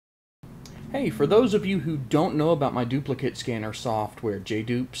Hey, for those of you who don't know about my duplicate scanner software,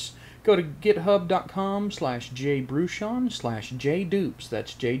 jdupes, go to github.com/jbruchon/jdupes.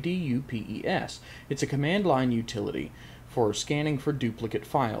 That's JDUPES. It's a command line utility for scanning for duplicate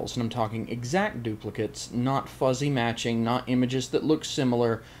files, and I'm talking exact duplicates, not fuzzy matching, not images that look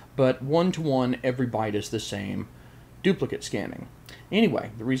similar, but one-to-one, every byte is the same. Duplicate scanning.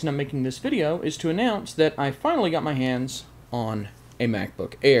 Anyway, the reason I'm making this video is to announce that I finally got my hands on a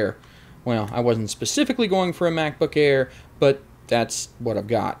MacBook Air. Well, I wasn't specifically going for a MacBook Air, but that's what I've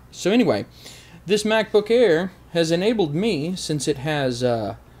got. So anyway, this MacBook Air has enabled me, since it has,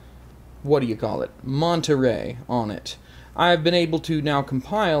 Monterey on it. I've been able to now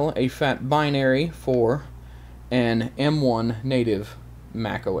compile a fat binary for an M1 native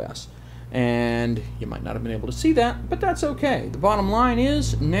Mac OS. And you might not have been able to see that, but that's okay. The bottom line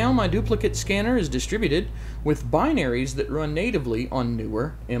is, now my duplicate scanner is distributed with binaries that run natively on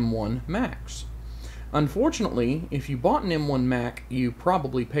newer M1 Macs. Unfortunately, if you bought an M1 Mac, you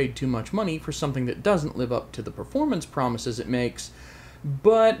probably paid too much money for something that doesn't live up to the performance promises it makes,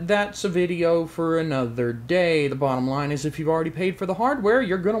 but that's a video for another day. The bottom line is, if you've already paid for the hardware,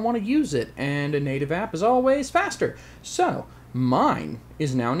 you're going to want to use it, and a native app is always faster. So, mine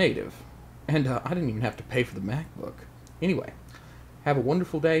is now native. And I didn't even have to pay for the MacBook. Anyway, have a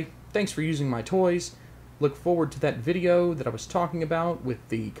wonderful day. Thanks for using my toys. Look forward to that video that I was talking about with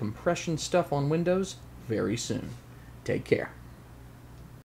the compression stuff on Windows very soon. Take care.